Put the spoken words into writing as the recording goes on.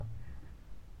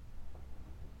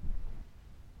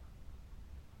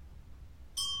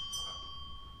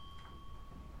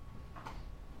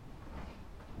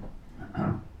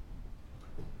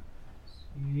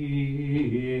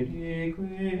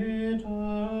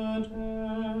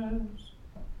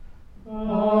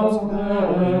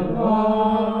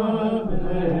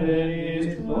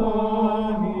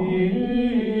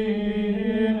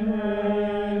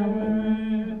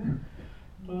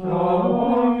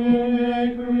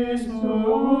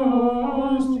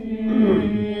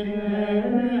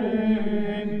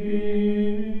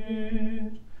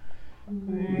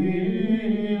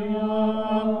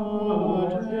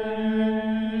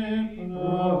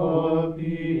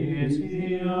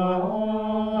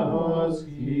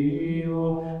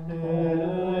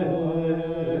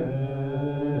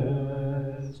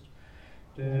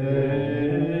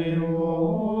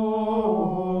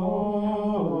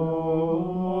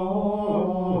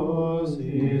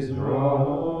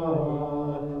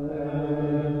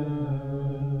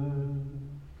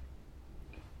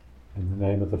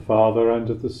Father, and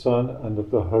of the Son, and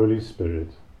of the Holy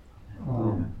Spirit.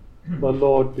 Amen. The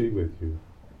Lord be with you.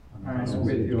 And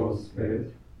with your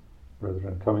spirit.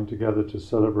 Brethren, coming together to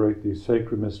celebrate these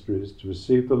sacred mysteries, to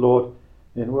receive the Lord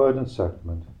in word and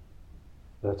sacrament,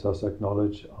 let us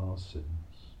acknowledge our sins.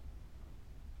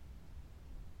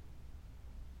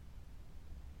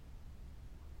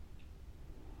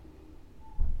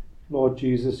 Lord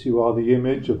Jesus, you are the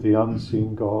image of the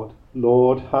unseen God.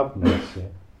 Lord, have mercy.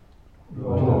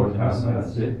 Lord, have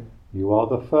mercy. You are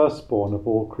the firstborn of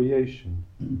all creation.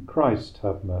 Christ,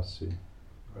 have mercy.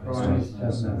 Christ,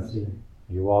 have mercy.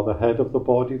 You are the head of the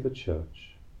body, the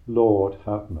Church. Lord,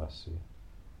 have mercy.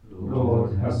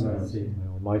 Lord, have mercy. May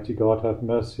Almighty God have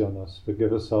mercy on us,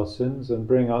 forgive us our sins, and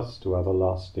bring us to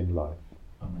everlasting life.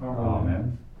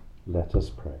 Amen. Let us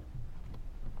pray.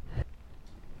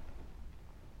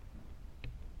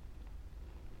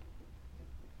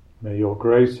 May your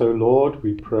grace, O Lord,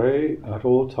 we pray, at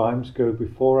all times go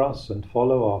before us and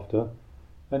follow after,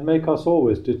 and make us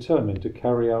always determined to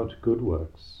carry out good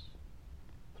works.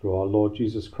 Through our Lord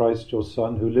Jesus Christ, your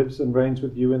Son, who lives and reigns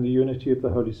with you in the unity of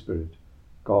the Holy Spirit,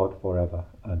 God for ever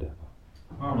and ever.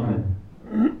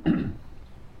 Amen.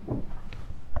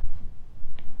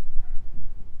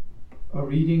 A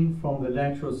reading from the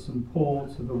letter of St. Paul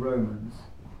to the Romans.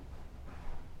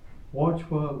 What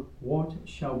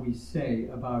shall we say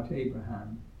about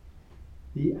Abraham,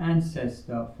 the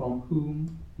ancestor from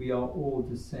whom we are all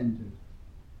descended?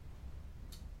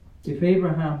 If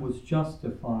Abraham was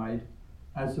justified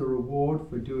as a reward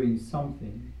for doing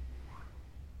something,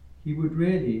 he would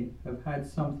really have had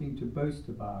something to boast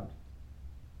about,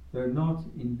 though not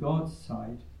in God's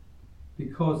sight,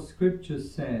 because Scripture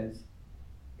says,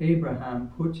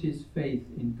 Abraham put his faith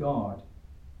in God,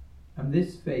 and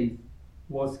this faith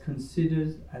was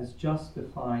considered as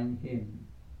justifying him.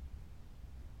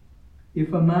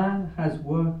 If a man has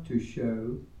work to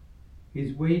show,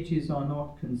 his wages are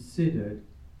not considered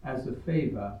as a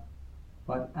favour,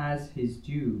 but as his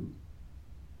due.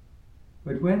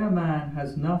 But when a man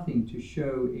has nothing to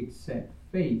show except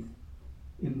faith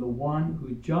in the one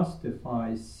who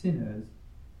justifies sinners,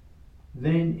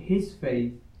 then his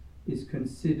faith is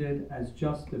considered as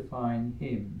justifying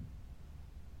him.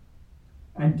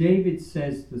 And David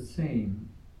says the same.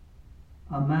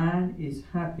 A man is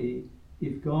happy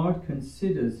if God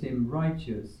considers him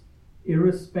righteous,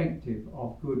 irrespective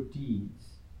of good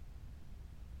deeds.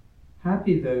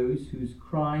 Happy those whose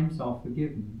crimes are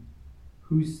forgiven,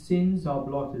 whose sins are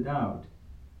blotted out.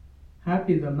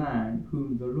 Happy the man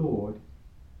whom the Lord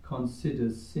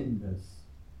considers sinless.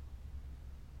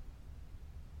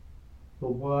 The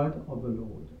word of the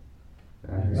Lord.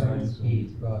 Thanks be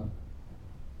to God.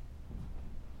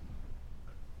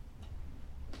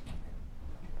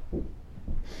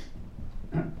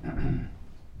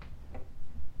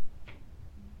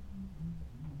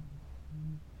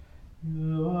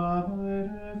 You are my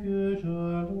refuge, O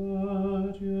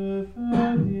Lord, you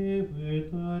fill me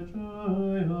with the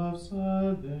joy of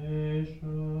salvation.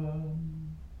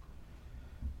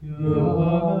 You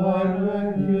are my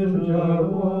refuge, O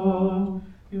Lord,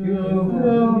 you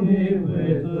fill me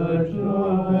with the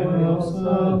joy of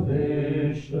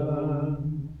salvation.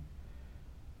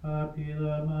 Happy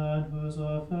the man whose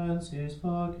offense is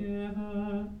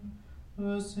forgiven,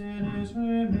 whose sin is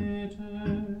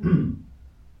remitted.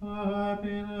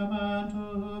 Happy the man to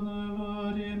whom the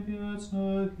Lord imputes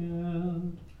no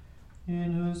guilt,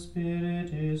 in whose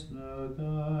spirit is no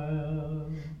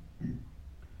guile.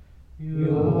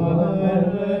 You are my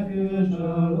refuge, O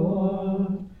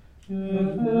Lord, you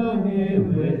fill me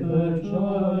with the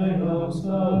joy of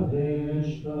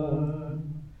salvation.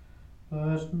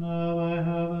 But now I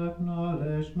have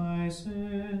acknowledged my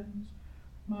sins,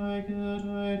 my guilt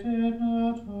I did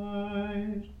not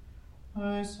hide.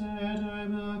 I said I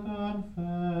will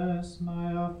confess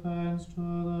my offense to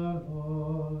the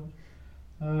Lord,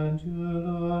 and you,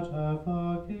 Lord, have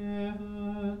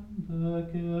forgiven the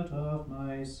guilt of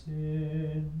my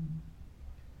sin.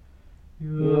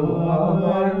 You are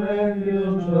my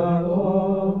refuge, O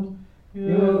Lord,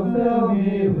 you fill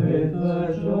me with the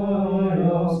joy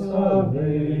of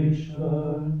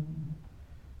salvation.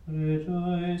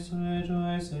 Rejoice,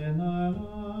 rejoice in the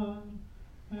Lord,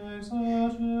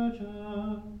 exalt your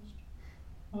just.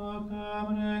 O come,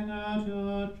 bring out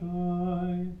your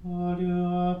joy, all you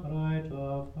upright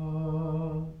of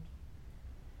heart.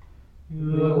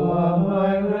 You are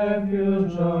my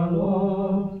refuge, O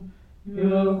Lord.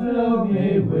 You fill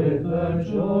me with the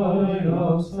joy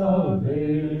of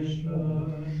salvation.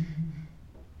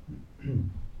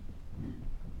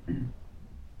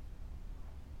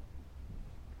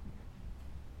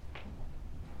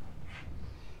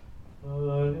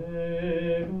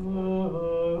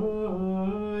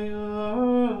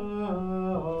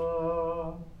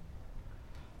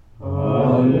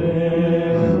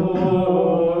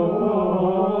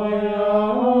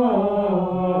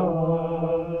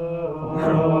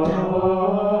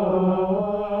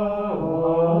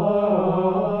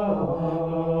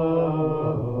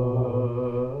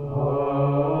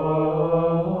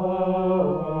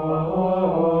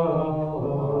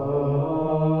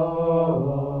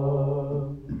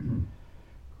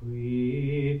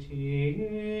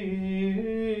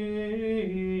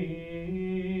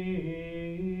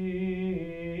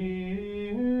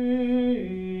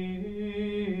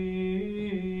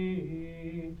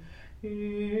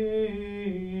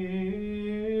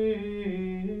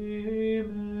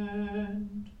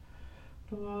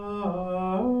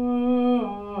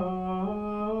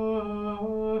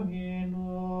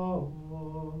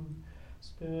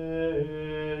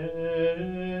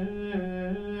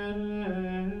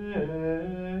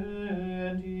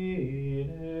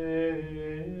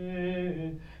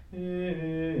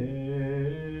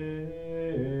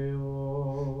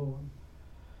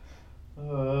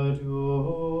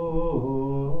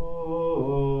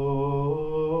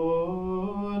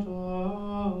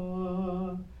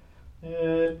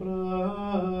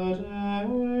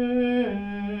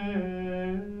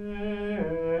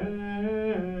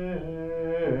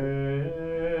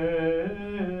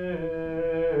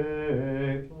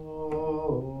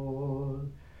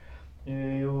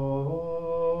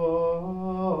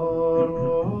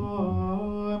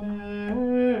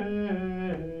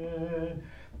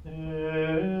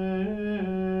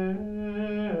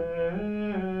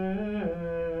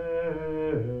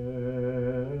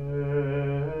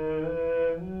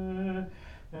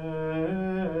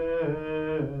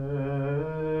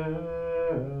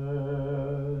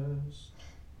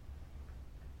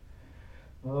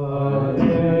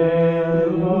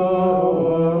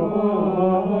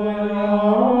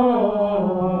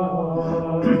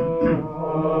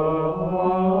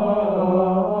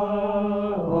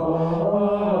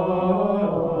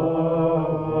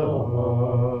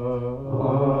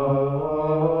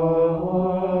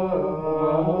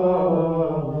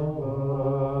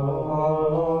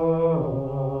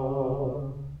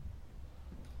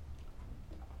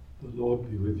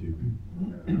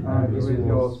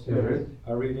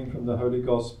 From the Holy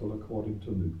Gospel according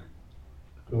to Luke.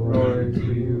 Glory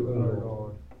to you, O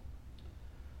Lord.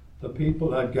 The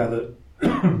people had gathered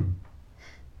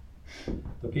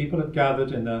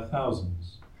in their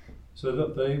thousands, so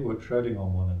that they were treading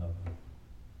on one another.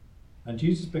 And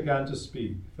Jesus began to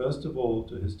speak, first of all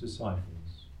to his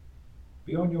disciples.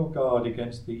 Be on your guard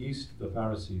against the yeast of the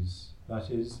Pharisees, that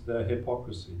is, their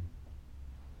hypocrisy.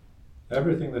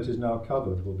 Everything that is now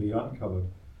covered will be uncovered,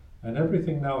 and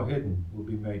everything now hidden will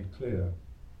be made clear.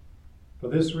 For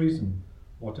this reason,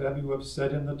 whatever you have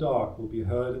said in the dark will be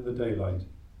heard in the daylight,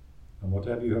 and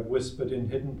whatever you have whispered in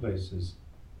hidden places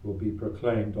will be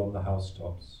proclaimed on the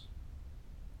housetops.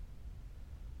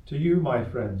 To you, my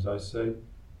friends, I say,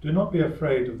 do not be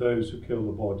afraid of those who kill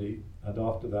the body, and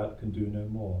after that can do no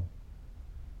more.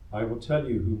 I will tell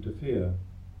you whom to fear.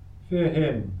 Fear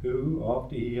him who,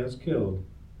 after he has killed,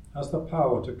 has the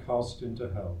power to cast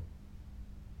into hell.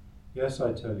 Yes,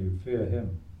 I tell you, fear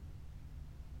him.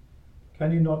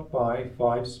 Can you not buy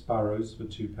 5 sparrows for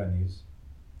 2 pennies,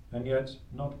 and yet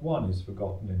not one is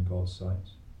forgotten in God's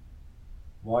sight?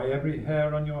 Why, every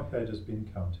hair on your head has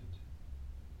been counted.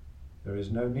 There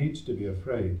is no need to be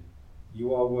afraid.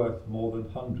 You are worth more than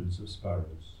hundreds of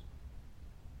sparrows.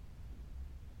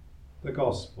 The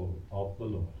Gospel of the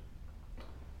Lord.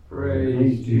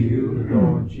 Praise to you,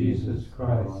 Lord Jesus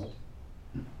Christ.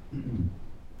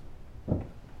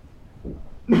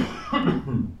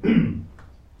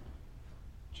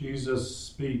 Jesus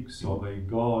speaks of a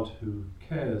God who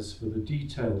cares for the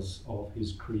details of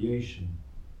his creation.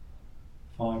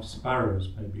 5 sparrows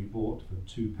may be bought for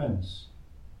 2 pence.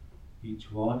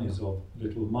 Each one is of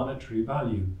little monetary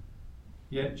value,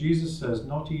 yet Jesus says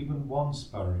not even one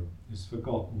sparrow is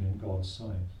forgotten in God's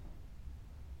sight.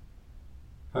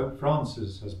 Pope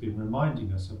Francis has been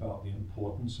reminding us about the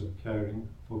importance of caring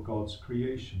for God's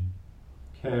creation,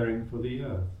 caring for the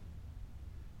earth.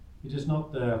 It is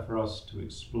not there for us to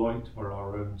exploit for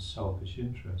our own selfish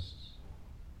interests.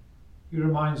 He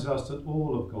reminds us that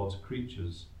all of God's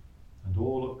creatures and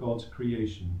all of God's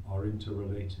creation are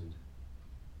interrelated.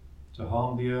 To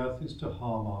harm the earth is to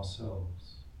harm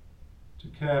ourselves. To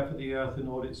care for the earth in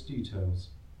all its details,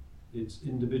 its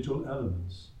individual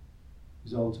elements,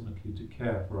 is ultimately to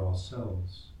care for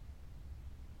ourselves.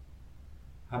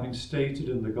 Having stated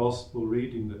in the Gospel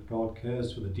reading that God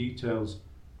cares for the details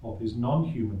of his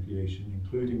non-human creation,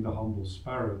 including the humble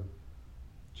sparrow,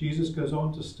 Jesus goes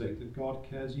on to state that God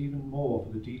cares even more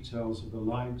for the details of the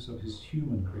lives of his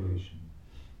human creation.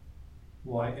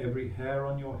 Why, every hair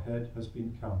on your head has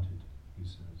been counted, he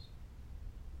says.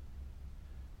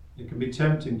 It can be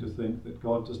tempting to think that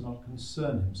God does not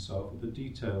concern himself with the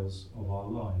details of our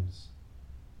lives.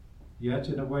 Yet,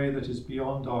 in a way that is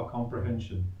beyond our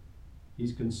comprehension,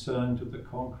 he's concerned with the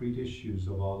concrete issues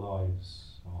of our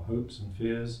lives, our hopes and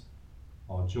fears,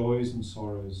 our joys and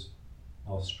sorrows,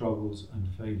 our struggles and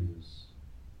failures.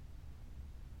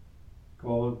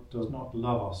 God does not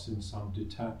love us in some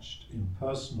detached,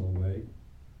 impersonal way,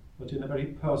 but in a very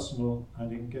personal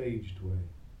and engaged way.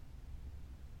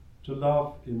 To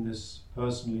love in this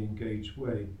personally engaged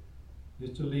way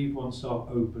is to leave oneself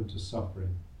open to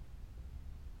suffering.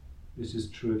 This is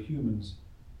true of humans,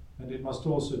 and it must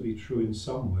also be true in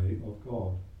some way of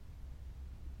God.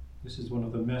 This is one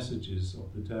of the messages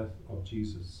of the death of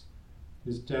Jesus.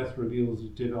 His death reveals a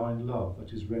divine love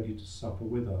that is ready to suffer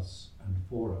with us and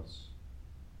for us.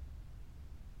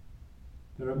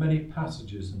 There are many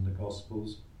passages in the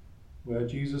Gospels where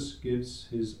Jesus gives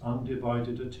his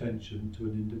undivided attention to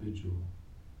an individual.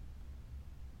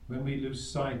 When we lose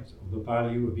sight of the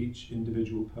value of each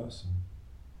individual person,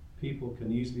 people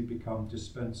can easily become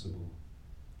dispensable,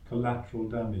 collateral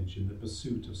damage in the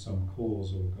pursuit of some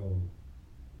cause or goal.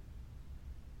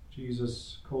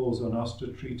 Jesus calls on us to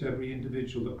treat every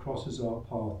individual that crosses our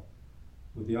path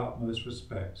with the utmost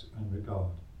respect and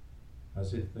regard,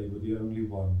 as if they were the only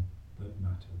one that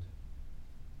mattered.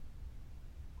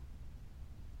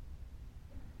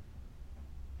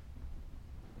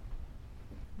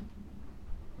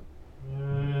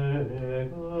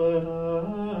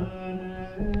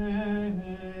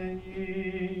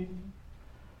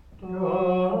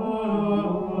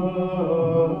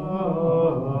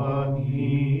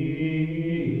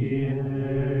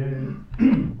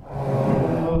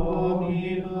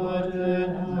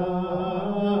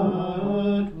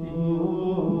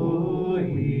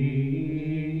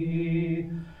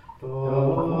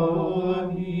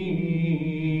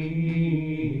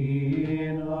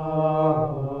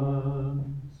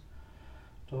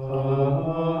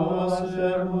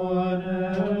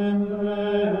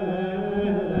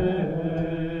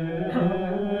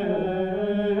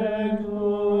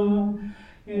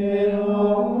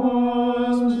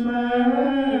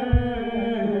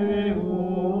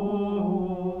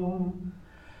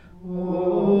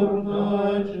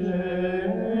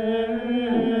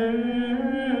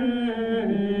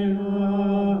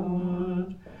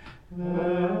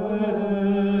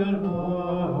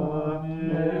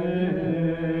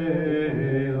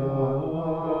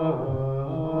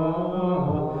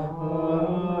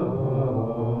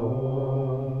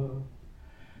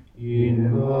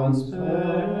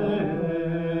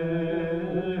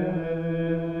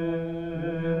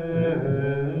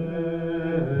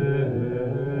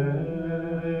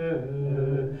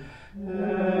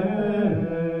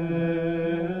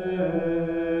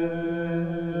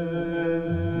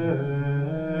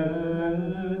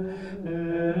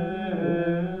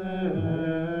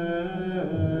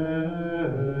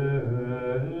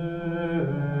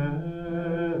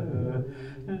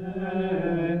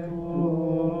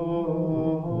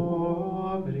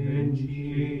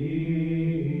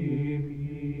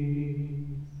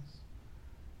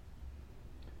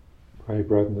 Pray,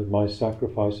 brethren, that my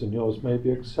sacrifice and yours may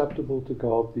be acceptable to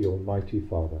God, the Almighty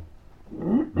Father.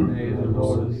 May the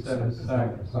Lord accept the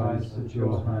sacrifice at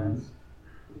your hands,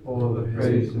 for the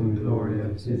praise and glory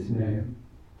of his name,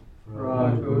 for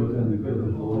our good and the good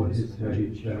of all his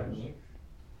holy church.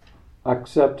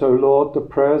 Accept, O Lord, the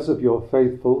prayers of your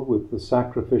faithful with the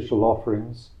sacrificial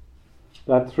offerings,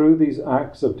 that through these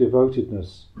acts of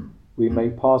devotedness we may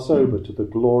pass over to the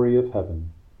glory of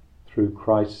heaven, through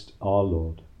Christ our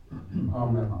Lord.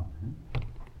 Amen.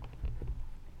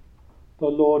 The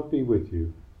Lord be with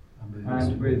you.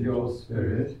 And with your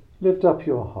spirit. Lift up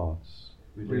your hearts.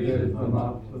 We lift them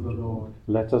up to the Lord.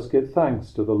 Let us give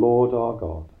thanks to the Lord our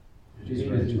God. It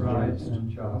is right and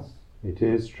just. It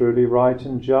is truly right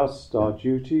and just, our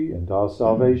duty and our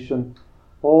salvation,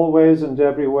 always and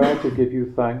everywhere to give you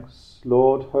thanks,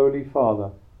 Lord, Holy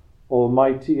Father,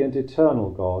 Almighty and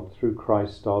eternal God, through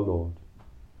Christ our Lord.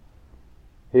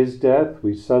 His death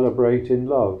we celebrate in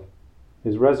love,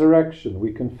 his resurrection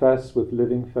we confess with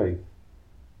living faith,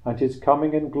 and his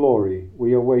coming in glory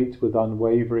we await with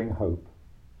unwavering hope.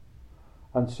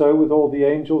 And so with all the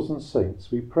angels and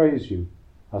saints we praise you,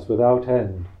 as without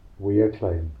end we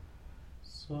acclaim.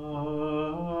 Sanctus,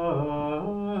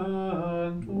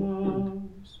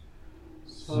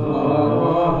 Sanctus,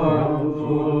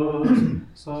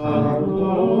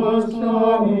 Sanctus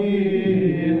Dominus,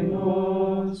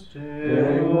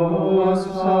 Deus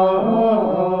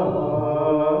Sabaoth,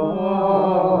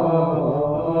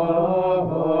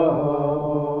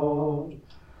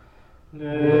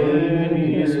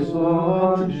 Lenis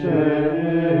Angeli,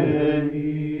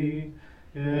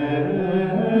 et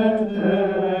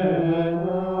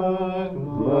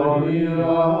gloria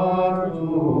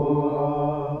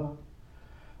tua,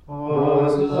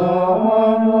 Hosanna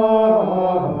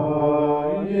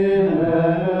in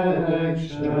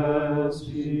excelsis,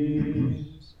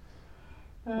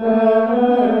 benedictus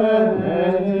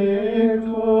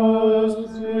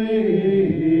qui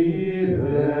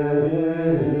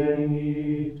venit,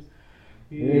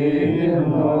 in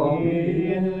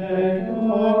nomine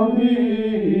Domini,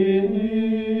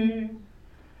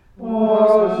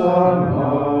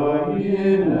 Hosanna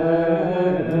in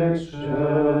excelsis.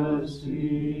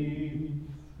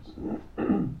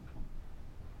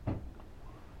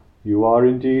 You are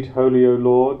indeed holy, O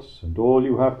Lord, and all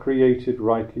you have created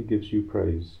rightly gives you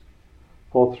praise.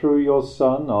 For through your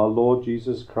Son, our Lord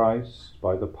Jesus Christ,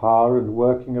 by the power and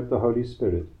working of the Holy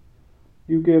Spirit,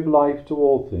 you give life to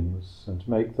all things and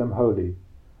make them holy,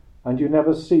 and you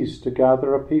never cease to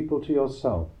gather a people to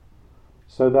yourself,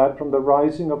 so that from the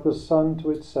rising of the sun to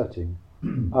its setting,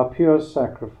 a pure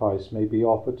sacrifice may be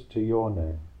offered to your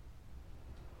name.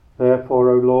 Therefore,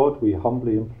 O Lord, we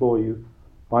humbly implore you,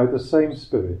 by the same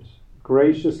Spirit,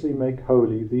 graciously make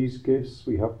holy these gifts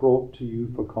we have brought to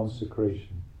you for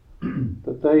consecration,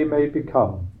 that they may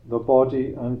become the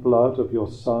body and blood of your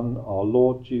Son, our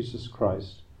Lord Jesus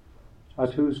Christ,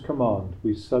 at whose command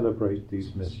we celebrate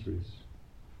these mysteries.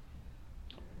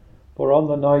 For on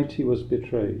the night he was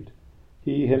betrayed,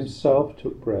 he himself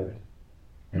took bread,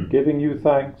 and giving you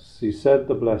thanks, he said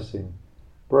the blessing,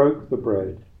 broke the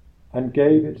bread, and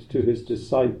gave it to his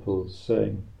disciples,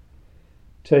 saying,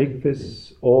 "Take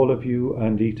this, all of you,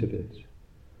 and eat of it,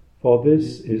 for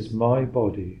this is my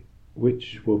body,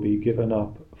 which will be given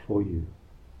up for you."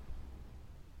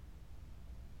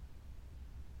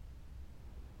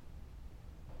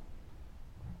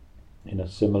 In a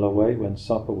similar way, when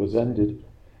supper was ended,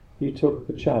 he took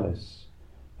the chalice,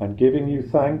 and giving you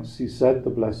thanks, he said the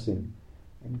blessing,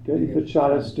 and gave the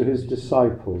chalice to his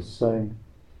disciples, saying,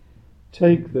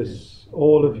 "Take this,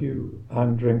 all of you,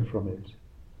 and drink from it.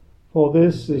 For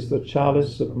this is the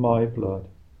chalice of my blood,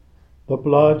 the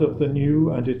blood of the new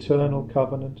and eternal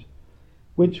covenant,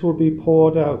 which will be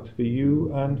poured out for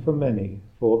you and for many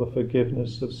for the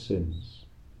forgiveness of sins.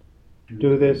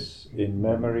 Do this in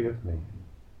memory of me."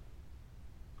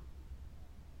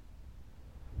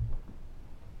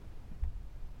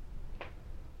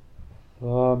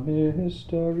 The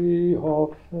mystery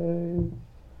of faith.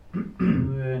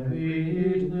 When we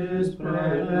eat this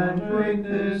bread and drink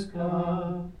this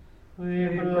cup, we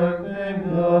proclaim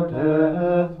your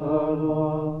death, O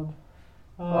Lord,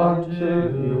 until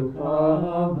you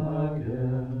come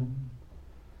again.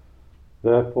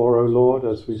 Therefore, O Lord,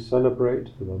 as we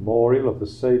celebrate the memorial of the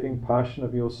saving passion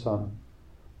of your Son,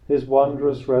 his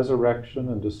wondrous resurrection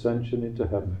and ascension into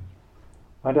heaven,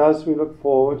 and as we look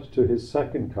forward to his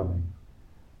second coming,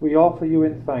 we offer you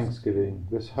in thanksgiving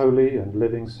this holy and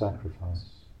living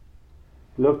sacrifice.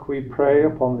 Look, we pray,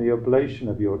 upon the oblation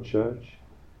of your church,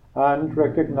 and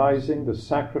recognizing the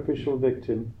sacrificial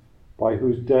victim by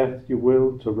whose death you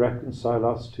will to reconcile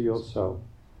us to yourself,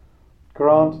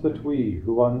 grant that we,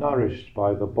 who are nourished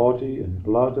by the body and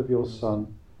blood of your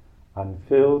Son, and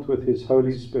filled with his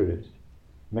Holy Spirit,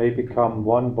 may become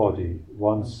one body,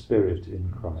 one spirit in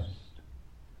Christ.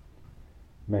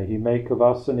 May he make of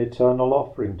us an eternal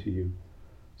offering to you,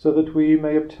 so that we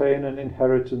may obtain an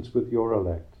inheritance with your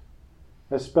elect,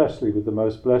 especially with the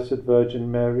most blessed Virgin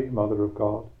Mary, Mother of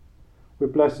God,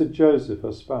 with blessed Joseph,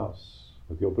 her spouse,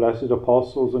 with your blessed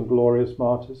apostles and glorious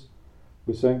martyrs,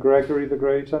 with St. Gregory the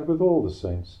Great, and with all the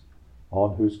saints,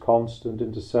 on whose constant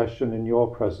intercession in your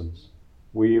presence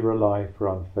we rely for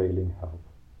unfailing help.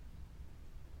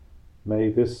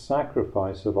 May this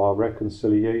sacrifice of our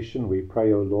reconciliation, we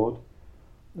pray, O Lord,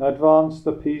 advance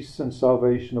the peace and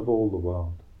salvation of all the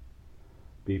world.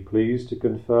 Be pleased to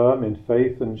confirm in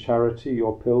faith and charity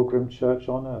your pilgrim church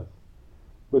on earth,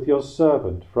 with your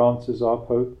servant Francis our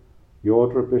Pope, your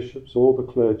order of bishops, all the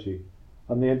clergy,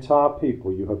 and the entire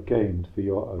people you have gained for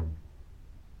your own.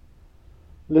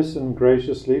 Listen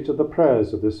graciously to the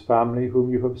prayers of this family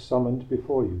whom you have summoned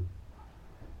before you.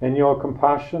 In your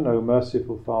compassion, O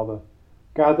merciful Father,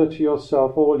 gather to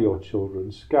yourself all your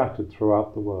children scattered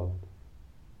throughout the world.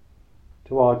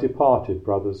 To our departed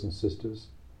brothers and sisters,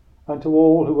 and to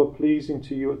all who were pleasing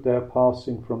to you at their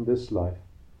passing from this life,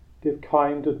 give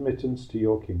kind admittance to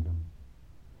your kingdom.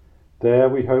 There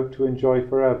we hope to enjoy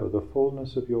forever the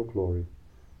fullness of your glory,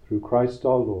 through Christ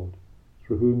our Lord,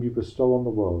 through whom you bestow on the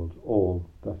world all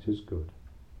that is good.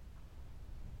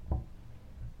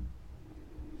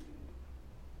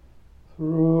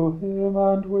 Through him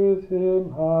and with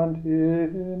him and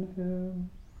in him,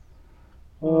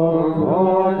 O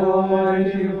God,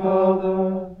 Almighty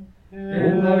Father,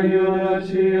 in the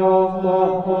unity of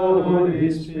the Holy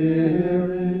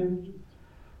Spirit,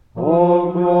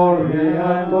 all glory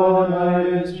and honor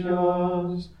is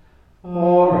yours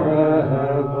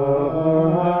forever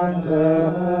and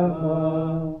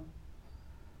ever.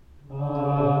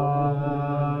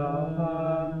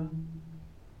 Amen.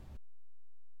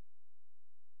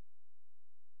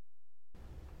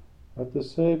 At the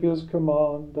Saviour's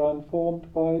command and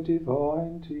formed by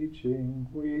divine teaching,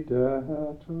 we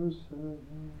dare to say,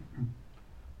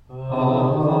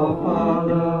 Our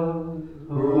Father,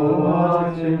 who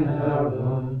art in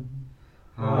heaven,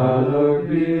 hallowed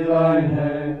be thy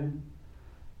name.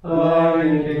 Thy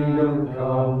kingdom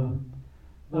come,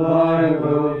 thy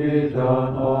will be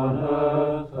done on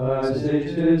earth as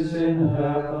it is in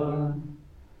heaven.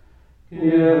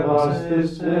 Give us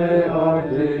this day our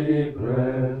daily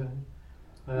bread,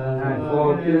 and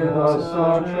forgive us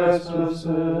our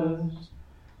trespasses,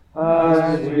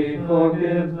 as we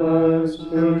forgive those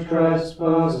who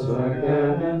trespass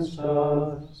against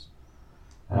us.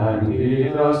 And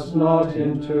lead us not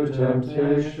into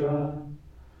temptation,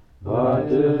 but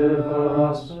deliver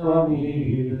us from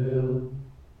evil.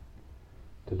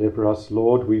 Deliver us,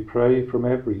 Lord, we pray, from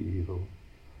every evil.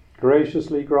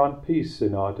 Graciously grant peace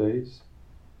in our days,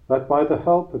 that by the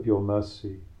help of your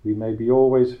mercy we may be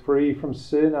always free from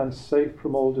sin and safe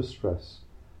from all distress,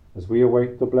 as we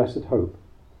await the blessed hope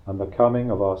and the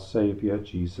coming of our Saviour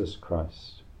Jesus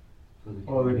Christ.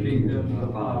 For the kingdom, the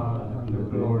power, and the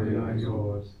glory are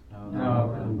yours,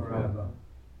 now and forever.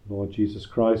 Lord Jesus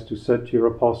Christ, who said to your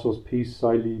apostles, "Peace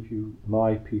I leave you,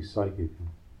 my peace I give you,"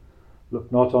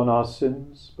 look not on our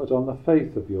sins, but on the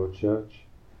faith of your church,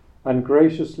 and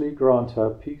graciously grant her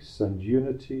peace and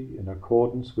unity in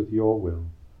accordance with your will,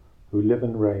 who live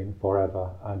and reign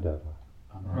forever and ever.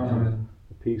 Amen.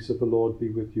 The peace of the Lord be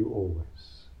with you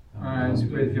always. And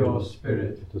with your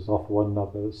spirit. Let us offer one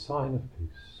another a sign of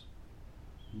peace.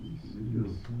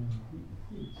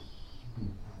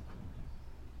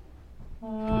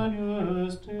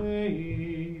 Agnus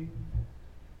Dei,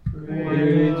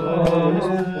 Creator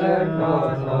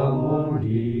peccata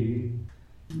mundi,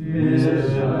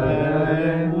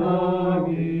 miserere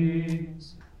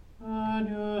nobis.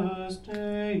 Agnus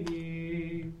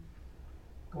Dei,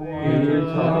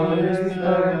 Creator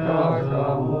peccata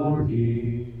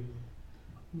mundi,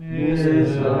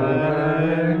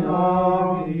 miserere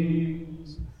nobis.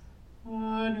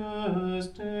 Agnus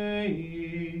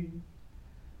Dei,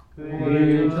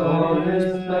 Creatoris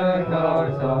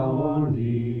peccata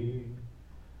mundi,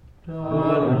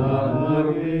 dona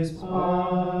nobis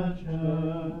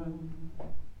pacem.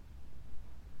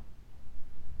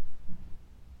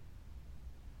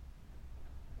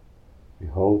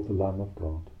 Behold the Lamb of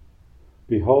God.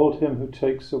 Behold him who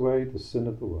takes away the sin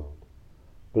of the world.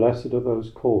 Blessed are those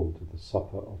called to the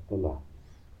supper of the Lamb.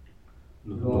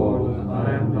 Lord,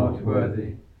 I am not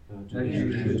worthy that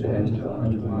you should enter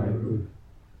under my roof,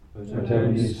 but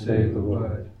only say the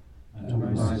word,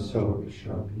 and my soul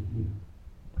shall be healed.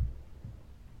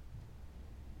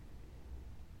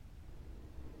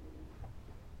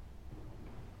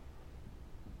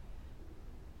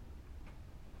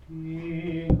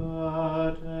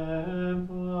 Dicatem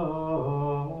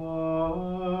vobis,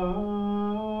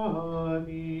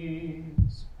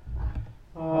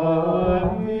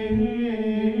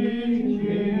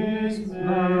 Avicis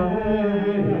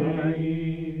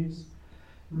meis,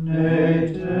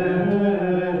 nectere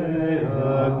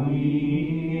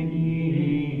agmini,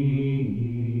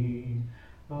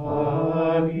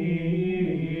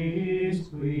 abis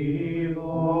qui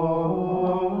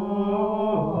vos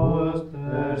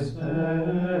testes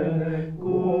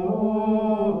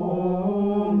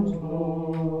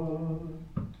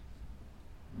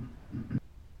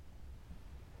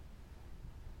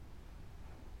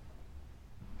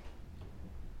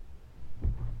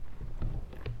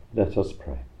Let us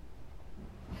pray.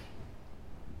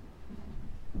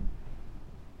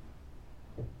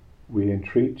 We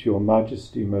entreat your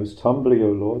majesty most humbly,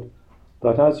 O Lord,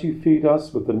 that as you feed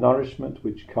us with the nourishment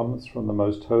which comes from the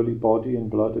most holy body and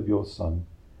blood of your Son,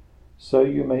 so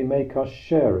you may make us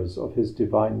sharers of his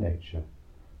divine nature,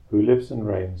 who lives and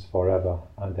reigns forever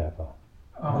and ever.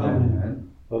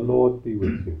 Amen. The Lord be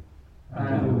with you.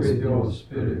 And with your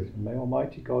spirit. And may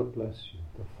Almighty God bless you,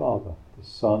 the Father, the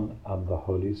Son, and the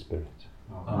Holy Spirit.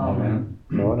 Amen.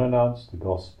 Go and announce the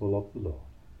gospel of the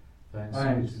Lord.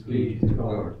 Thanks be to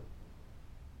God.